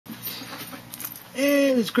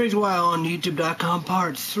And it's Crazy Wild on YouTube.com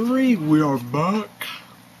Part 3. We are back.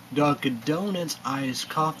 Dunkin Donuts, iced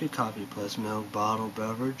coffee, coffee plus milk, bottled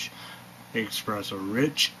beverage, Expresso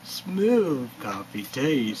rich, smooth coffee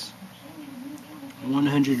taste,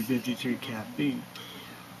 153 caffeine.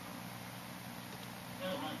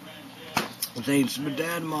 Thanks to my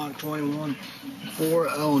dad, Mark 21 for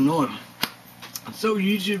Illinois. So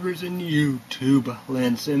YouTubers in YouTube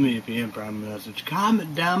land, send me a PM private message.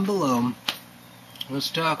 Comment down below. Let's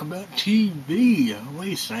talk about TV.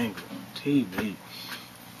 We sang TV.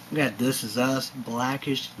 We got This Is Us,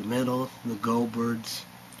 Blackish, The Middle, The Goldbergs,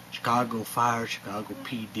 Chicago Fire, Chicago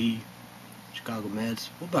PD, Chicago Meds.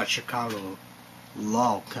 What about Chicago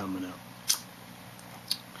Law coming up?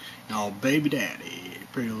 Now, Baby Daddy,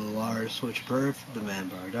 Pretty Little Liars, Switch Birth, The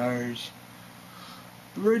Vampire Diaries,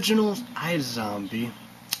 Originals, iZombie,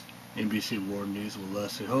 NBC World News with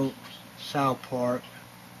Leslie Hope, South Park,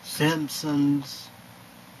 Simpsons,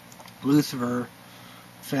 Lucifer,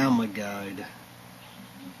 Family Guide,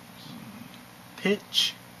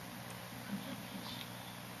 Pitch,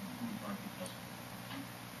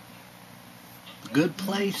 Good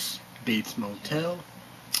Place, Bates Motel,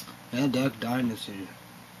 and Duck Dynasty.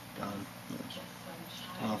 Gone.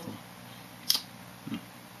 Awful.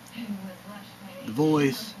 The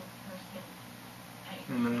Voice.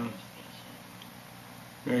 You know.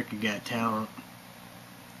 America Got Talent.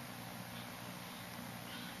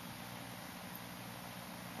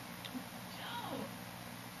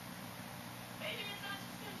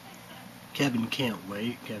 Kevin Can't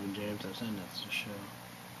Wait. Kevin James. I think that's the show.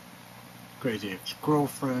 Crazy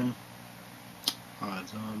Ex-Girlfriend.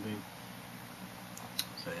 Zombie.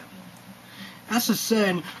 So yeah. That's just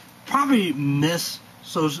saying, probably miss.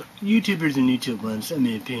 So YouTubers and YouTube land, send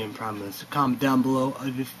me a PM promise. Comment down below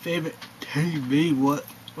of your favorite TV. What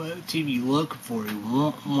TV you looking for? You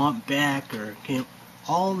want back or can't?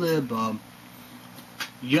 All the above.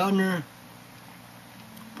 Younger.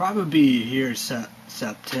 Probably be here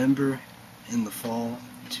September in the fall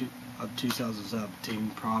of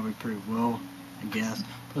 2017. Probably pretty well, I guess.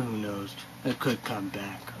 But who knows? It could come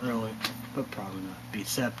back early, but probably not. Be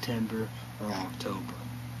September or October.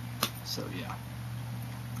 So yeah.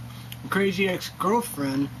 Crazy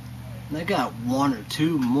Ex-Girlfriend, they got one or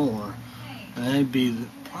two more, and they'd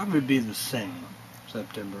probably be the same,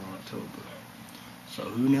 September, October. So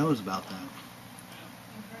who knows about that?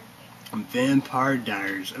 And Vampire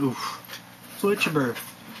Diaries, oof, Switch of Birth.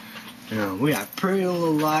 You know, we got Pretty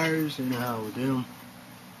Little Liars, you know how we do.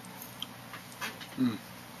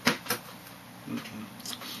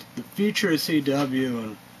 The future of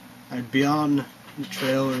CW and beyond the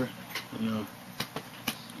trailer, you know.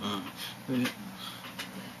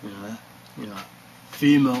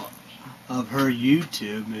 Female of her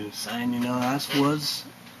YouTube is saying, you know, that's what's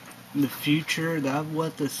the future. That's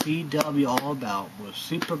what the CW all about was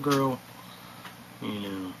Supergirl, you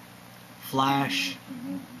know, Flash,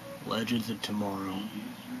 Legends of Tomorrow,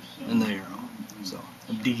 and the Arrow. So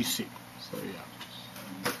DC. So yeah.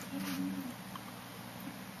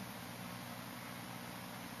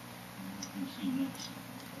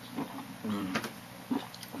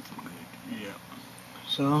 Yeah.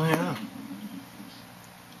 So yeah.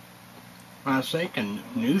 I was thinking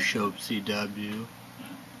new show CW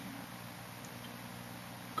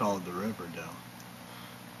called The Riverdale.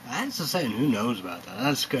 That's the saying, who knows about that?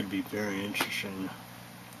 That's going to be very interesting.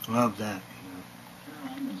 Love that,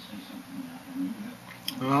 you know.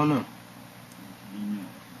 I don't know.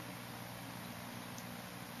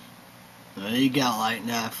 You got like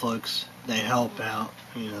Netflix, they help out,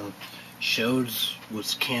 you know. Shows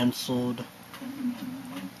was canceled,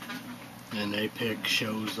 and they pick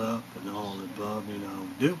shows up and all the above, you know.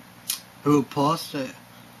 Do Hulu Plus?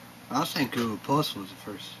 I think Hulu Plus was the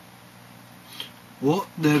first. Well,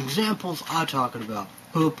 the examples I'm talking about,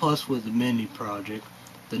 Hulu Plus was the mini project,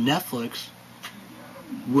 the Netflix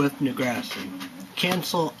with Degrassi,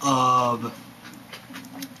 cancel of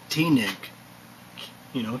TNIC,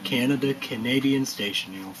 you know, Canadian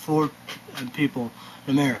station, you know, for people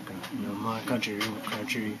in America, you know, my country, your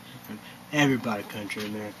country, everybody country,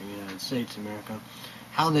 America, United States, America,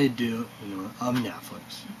 how they do, you know, of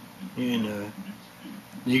Netflix, you know,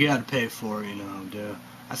 you gotta pay for it, you know,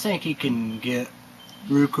 I think you can get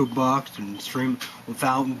Roku box and stream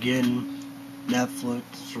without getting Netflix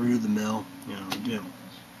through the mail, you know,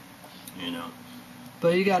 you know,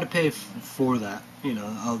 but you gotta pay for that, you know,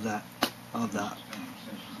 of that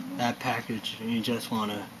package. You just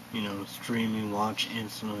want to, you know, streaming, watch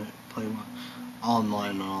instantly, play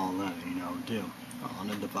online and all that, you know, do on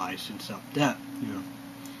a device and stuff. That, you know,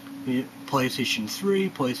 PlayStation 3,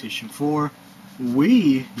 PlayStation 4,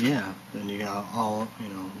 Wii, yeah. Then you got all,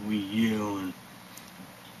 Wii U and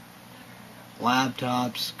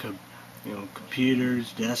laptops,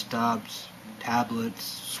 computers, desktops,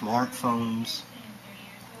 tablets, smartphones,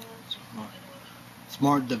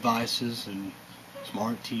 smart devices, and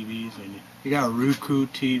smart TVs. And you got a Roku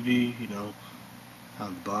TV,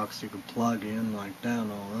 have the box you can plug in like that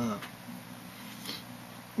and all that.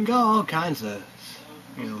 You got all kinds of,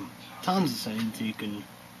 tons of things you can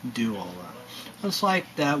do all that. It's like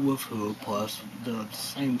that with Hulu Plus, the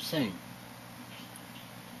same thing.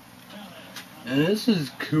 And this is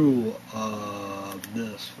cool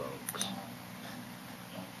this, folks.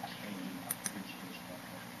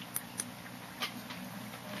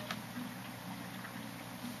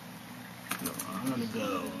 No, I'm gonna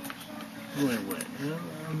go. Wait.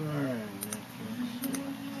 I'm alright.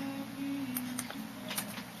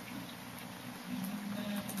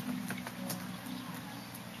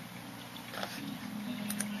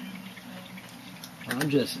 I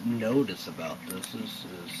just noticed about this. This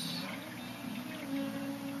is.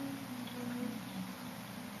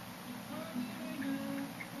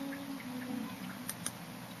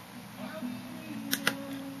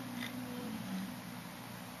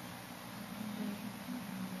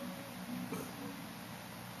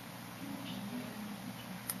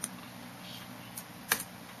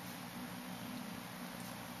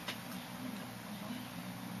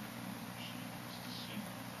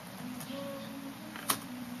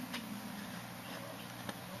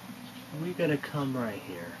 We gotta come right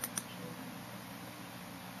here.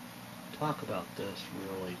 Talk about this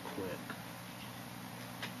really quick.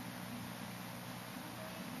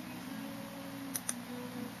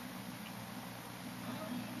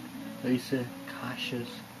 Lisa Kosh's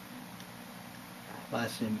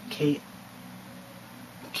last name Koshy.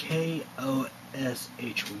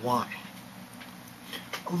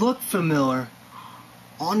 Look familiar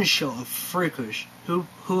on the show of Freakish, who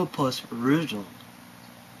plus original.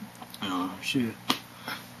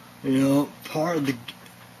 Part of the,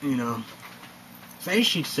 they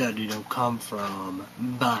she said, come from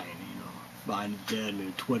Vine, Vine is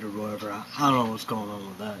dead, Twitter, whatever. I don't know what's going on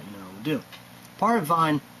with that, do. Part of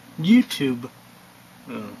Vine, YouTube,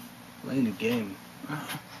 playing the game.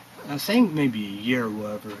 I think maybe a year or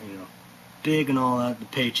whatever, big and all that, the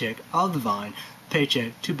paycheck of the Vine,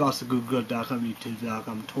 paycheck, $2 at Google.com,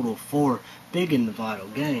 YouTube.com, total 4, big in the vital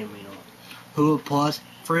game, Hulu Plus,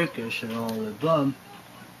 Freakish, and all the above.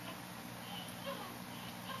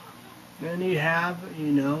 Then you have,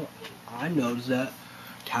 I noticed that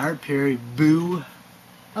Tyler Perry boo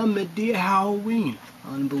a midday Halloween.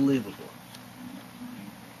 Unbelievable.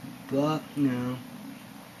 But, yeah.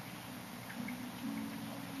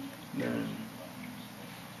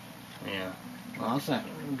 Well, I said,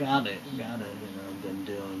 got it, been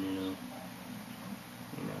doing,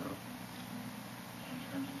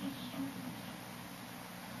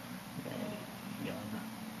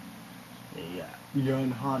 Yeah, Young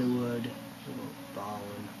Hollywood,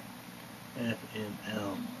 Ballin,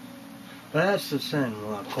 FML. But that's the thing,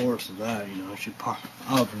 well, of course, of that,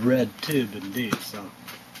 I've read too, indeed, so.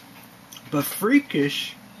 But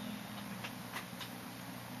Freakish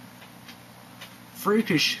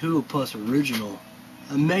Hulu Plus original,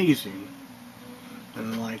 amazing,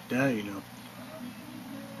 and like that,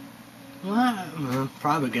 Well,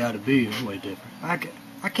 probably got to be way different.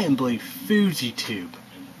 I can't believe FouseyTube.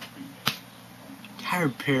 Tyler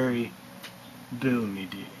Perry booing me,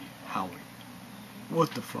 dude. Howie.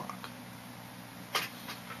 What the fuck?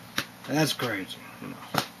 That's crazy,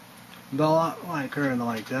 But like her and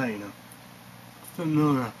like that,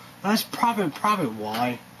 Familiar. That's probably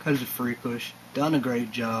why. Because of Freakish. Done a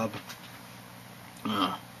great job.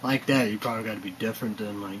 Like that, you probably got to be different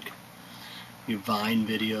than like your Vine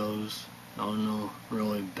videos. I don't know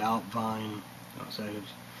really about Vine.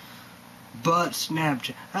 But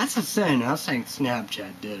Snapchat, that's the thing. I think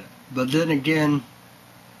Snapchat did it. But then again,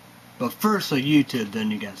 but first YouTube, then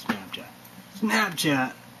you got Snapchat.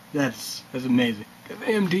 Snapchat, that's amazing. Cause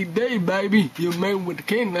MTD, baby, you man with the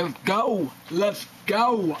king. Let's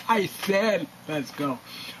go. I said, let's go.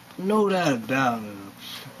 No doubt about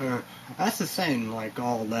it. That's the thing. Like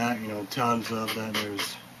all that, tons of that.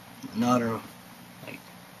 There's another, like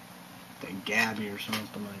Gabby or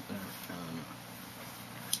something like that. I don't know.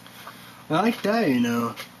 I like that,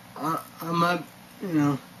 I'm up,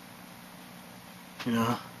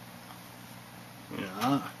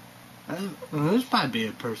 this might be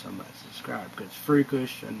a person I might subscribe, because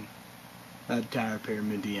Freakish and that Tyler Perry,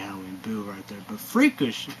 Mindy Halloween boo right there. But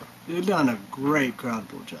Freakish, they've done a great,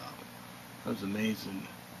 incredible job. That was amazing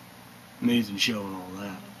show and all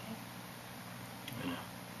that.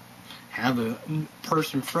 have a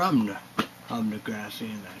person from Degrassi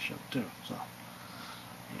in that show too. So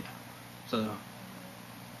yeah, so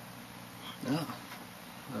yeah,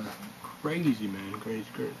 crazy man, crazy.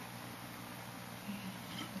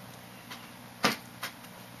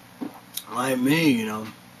 Like me,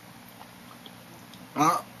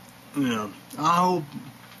 I hope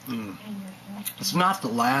it's not the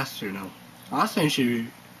last. I think she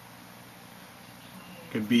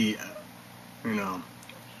could be,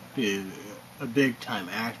 be a big time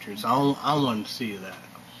actress. I want to see that.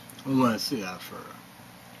 I want to see that for her.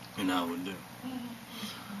 I would do.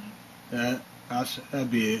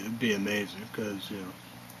 That'd be amazing, because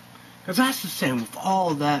that's the same with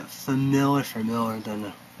all that familiar.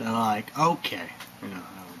 Then like, okay, I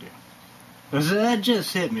would do. Because that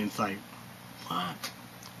just hit me. It's like, what?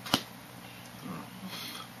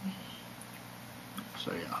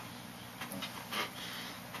 So yeah.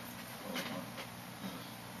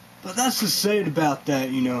 But that's the saying about that,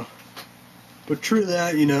 But true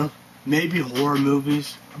that, maybe horror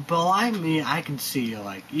movies. But like me, I can see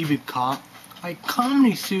like even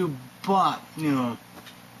comedy too. But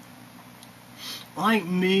like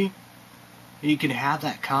me, you can have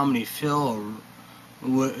that comedy feel,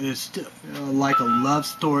 or it's still like a love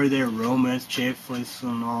story there, romance, chick flicks,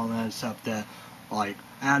 and all that stuff. That like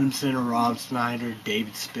Adam Sandler, Rob Schneider,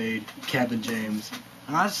 David Spade, Kevin James.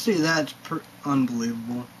 I see that's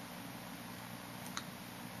unbelievable.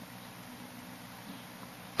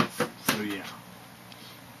 So yeah.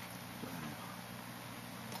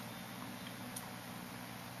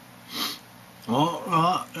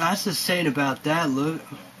 Well, that's the saying about that.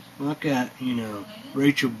 Look at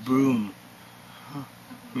Rachel Boom.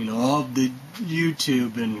 Of the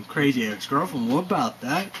YouTube and Crazy Ex-Girlfriend. What about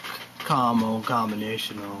that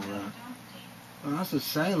combination and all that? Well, that's the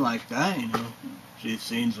saying like that, She's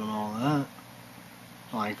scenes and all that.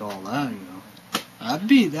 Like all that, That'd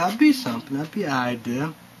be something. That'd be an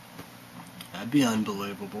idea. That'd be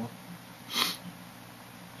unbelievable.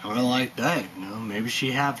 I like that, Maybe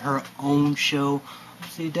she have her own show,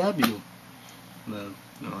 CW. But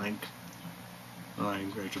like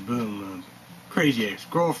Rachel Boom, Crazy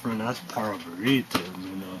Ex-Girlfriend, that's part of her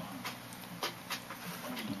YouTube,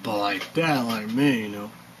 But like that, like me,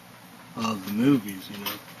 of the movies,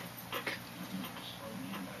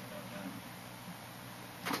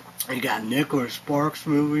 You got Nicholas Sparks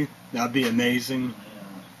movie, that'd be amazing.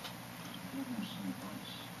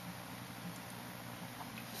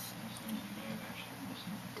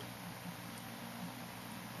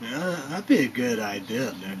 Yeah, that'd be a good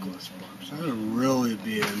idea, Nicholas Sparks. That would really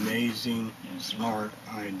be an amazing, smart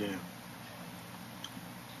idea.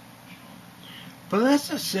 But that's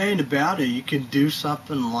the saying about it. You can do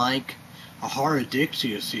something like a Horror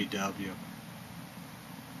Dixie or CW.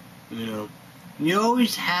 You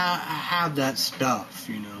always have that stuff,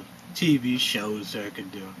 TV shows that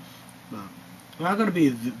could do. But not going to be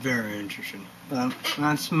very interesting. But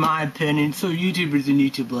that's my opinion. So YouTubers and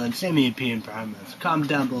YouTube land, send me an opinion comments. Comment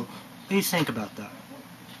down below. What do you think about that?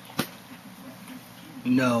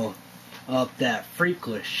 Of that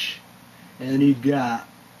Freaklish. And you got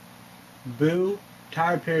Boo,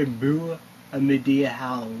 Tyler Perry, Boo, a Medea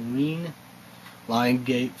Halloween,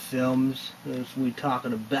 Lionsgate Films, as we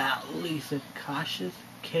talking about Lisa Koshy,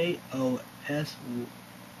 Koshy.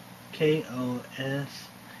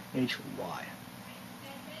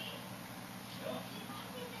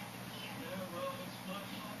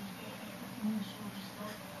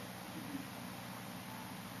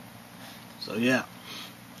 So yeah.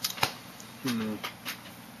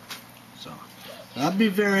 So that'd be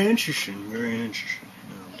very interesting,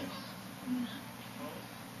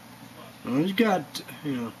 You got,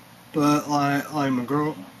 but like my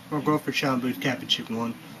girlfriend Sean Booth, Captain Chick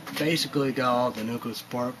 1, basically got all the Nicholas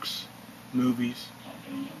Sparks movies.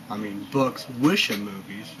 Books, wish of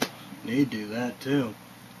movies. They do that too.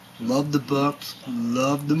 Love the books,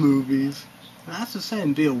 love the movies. That's the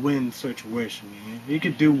same, be a win situation. You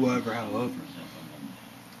could do whatever, however.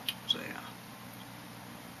 So yeah.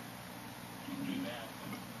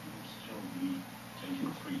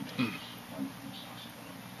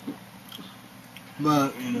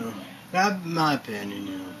 But, that's my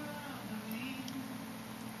opinion,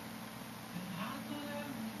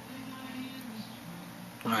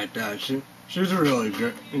 Like that. She's a really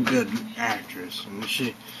good actress.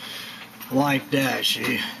 She, like that,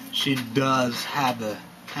 she does have a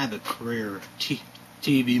career.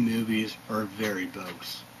 TV movies are very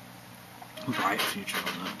bogus. Bright future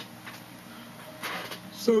on that.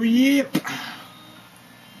 So, yep.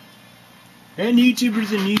 And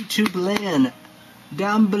YouTubers in YouTube land.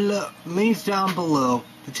 Down below, links down below.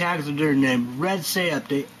 The tags of their name. Red Say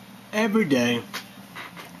Update. every day.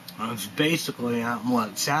 It's basically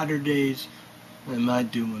on Saturdays, and my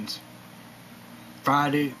doings.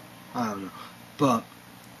 Friday, I don't know. But,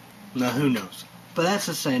 now who knows. But that's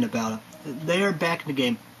the saying about it. They are back in the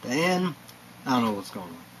game. The end, I don't know what's going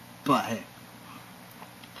on. But hey.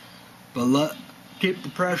 But keep the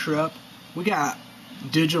pressure up. We got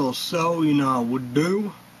digital, so you know how we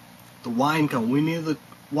do. The wine cone. We need the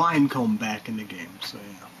wine cone back in the game. So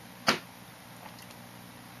yeah.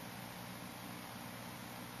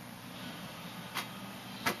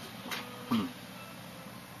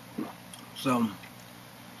 So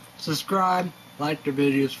subscribe, like the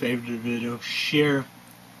videos, favorite the video, share.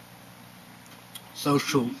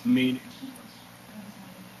 Social media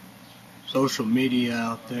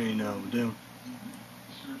out there, you know, do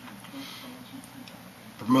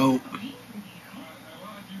promote.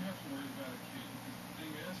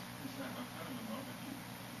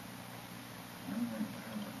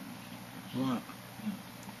 What?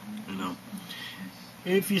 You know,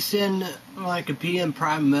 if you send like a PM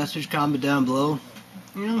private message, comment down below.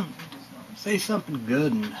 You know, say something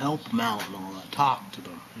good and help them out and all that. Talk to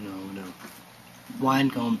them, you know.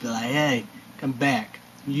 Wine cone, be like, hey, come back.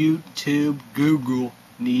 YouTube, Google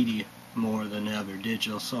need you more than ever.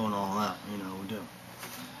 Digital, so and all that, you know, we do.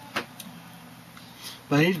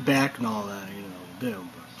 But he's back and all that, you know, we do.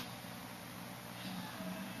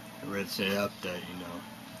 But I read say update, you know.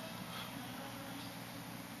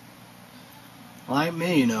 Like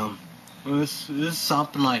me, you know. This is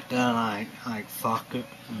something like that, I fuck it,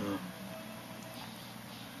 you know.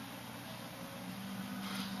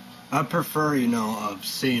 I prefer, you know, of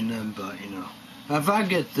seeing them, but, you know, if I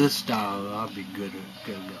get this style, I'll be good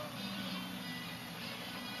to go.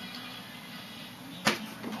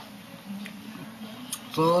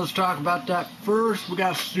 So let's talk about that. First, we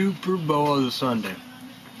got Super Bowl this Sunday.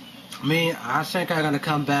 I think I'm going to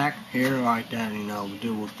come back here like that, you know,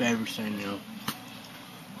 do with everything, you know.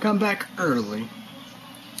 Come back early.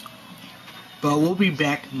 But we'll be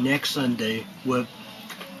back next Sunday with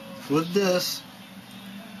this.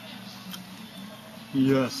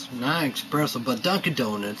 Yes, not Expresso, but Dunkin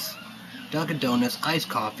Donuts. Dunkin Donuts, iced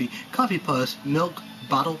coffee, coffee plus, milk,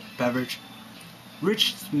 bottled beverage,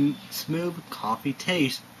 rich, smooth coffee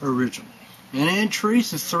taste, original. And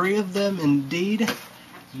entries, the 3 of them, indeed.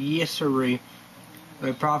 Yes, sirree.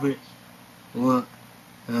 They probably, well,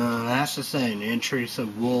 that's the saying, entries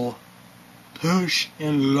will push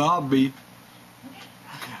and lobby.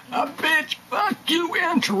 A bitch, fuck you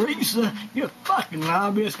and Teresa, you fucking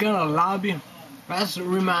lobbyist, gonna lobby. That's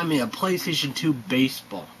remind me of PlayStation 2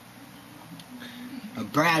 baseball. A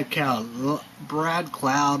Brad Cloud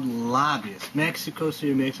lobbyist. Mexico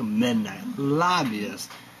City makes a midnight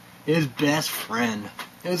lobbyist. His best friend,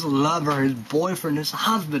 his lover, his boyfriend, his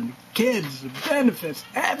husband, kids, benefits,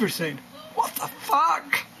 everything. What the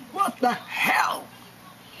fuck? What the hell?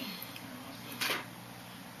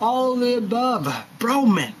 All the above.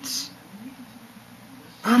 Bromance.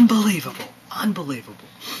 Unbelievable.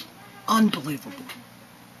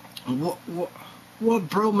 What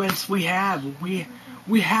bromance we have? We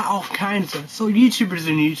have all kinds of. So YouTubers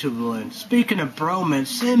and YouTube land. Speaking of bromance,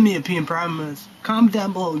 send me a PM bromance. Comment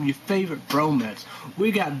down below your favorite bromance.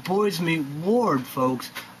 We got Boys Meet Ward,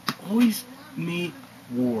 folks. Boys Meet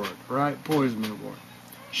Ward, right? Boys Meet Ward.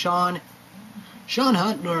 Sean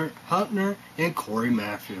Huntner, and Corey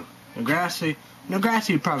Matthew.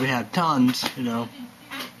 Negrassi probably had tons, you know.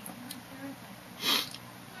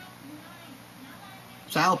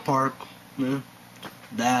 South Park, yeah.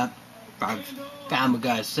 That, Family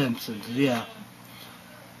Guy, Simpsons, yeah.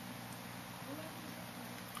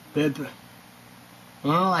 Well,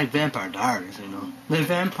 I like Vampire Diaries, you know. The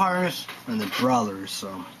vampires and the brothers,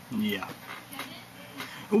 so, yeah.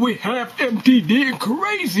 We have MTD and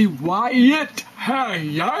Crazy Wyatt. Hey,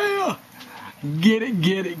 yeah.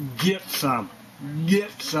 Get some.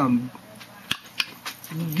 Get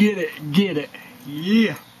it.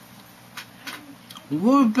 Yeah.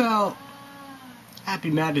 What about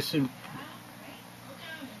Happy Madison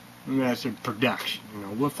production, you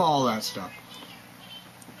know, with all that stuff?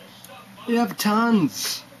 You have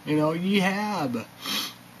tons, you know, you have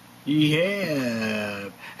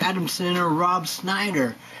Adam Sandler, Rob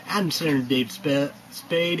Schneider, Adam Sandler, Dave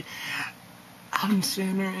Spade, Adam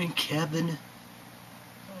Sandler, and Kevin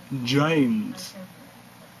James.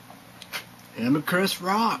 Him and Chris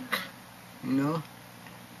Rock, you know.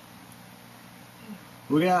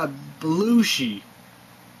 We got Belushi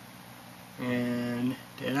and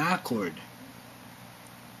Dan Aykroyd.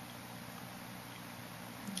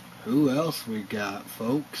 Who else we got,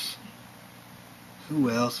 folks?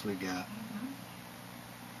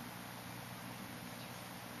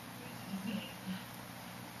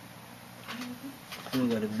 We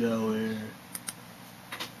gotta go here.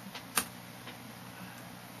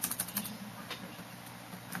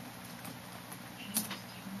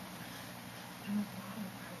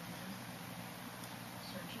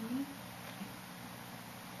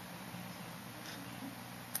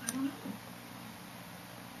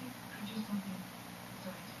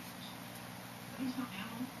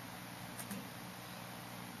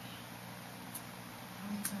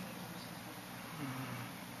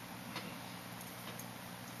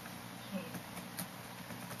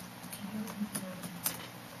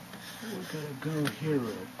 We gotta go here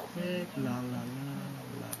real quick. La la la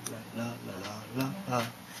la la la la la la.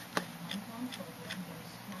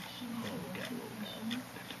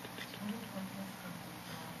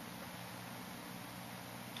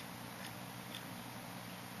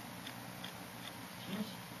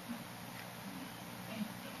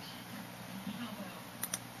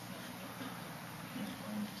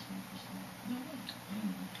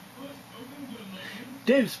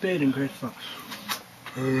 Dave Spade and Chris Fox.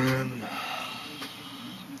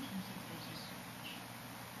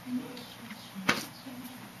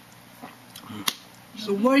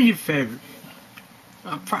 So what are your favorite?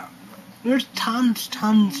 There's tons of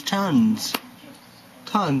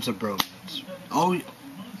bromance. Oh,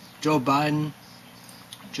 Joe Biden,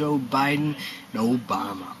 and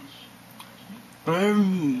Obama.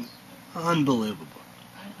 Unbelievable.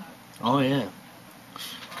 Oh yeah.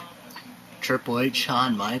 Triple H,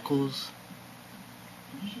 Shawn Michaels.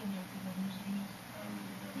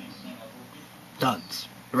 Tons.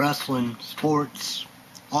 Wrestling, sports,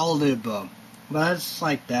 all of the above. But it's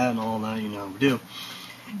like that and all that, you know, we do.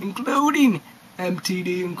 Including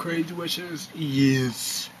MTD and Crazy Wishes.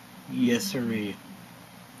 Yes. Yes, sirree.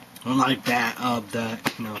 Like that, of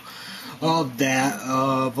that, you know. Of that,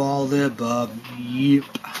 of all the above. Yep.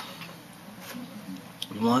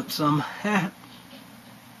 You want some?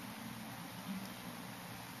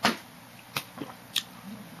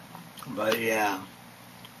 But yeah.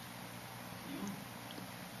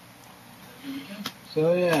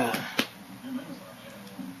 So yeah.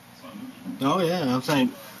 Oh yeah, I'm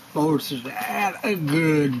saying Morris had a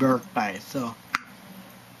good birthday, so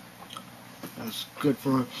that's good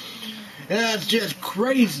for him. And that's just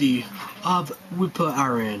crazy of we put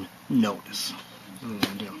our in notice.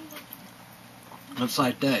 It's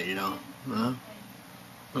like that, you know.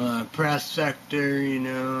 Press sector, you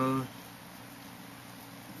know.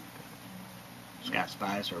 Scott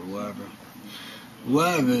Spice or whatever.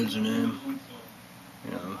 Whatever is her name.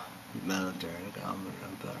 You know, military,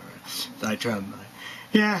 so I tried my,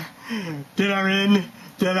 yeah, did I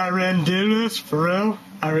do this for real?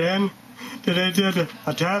 Did I did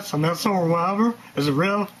a test, a missile or whatever? Is it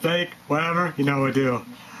real, fake, whatever? You know we do.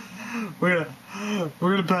 We're gonna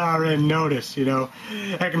put our in notice, you know,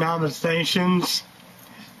 economic sanctions,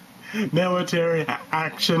 military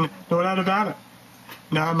action, no doubt about it.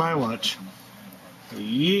 Not on my watch.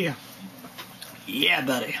 Yeah,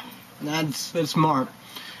 buddy. That's smart.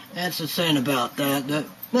 That's the saying about that.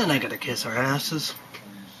 Then I gotta kiss our asses.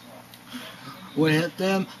 We hit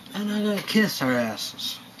them, and I gotta kiss our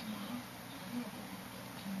asses.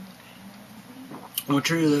 Well,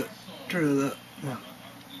 true that. Yeah.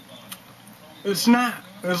 It's not.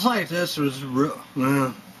 It's like this was real.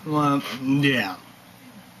 Well, yeah.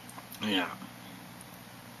 Yeah.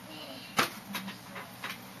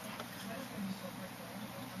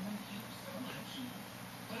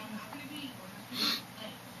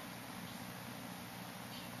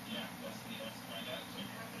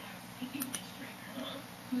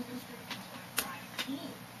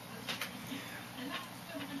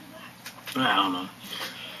 I don't know.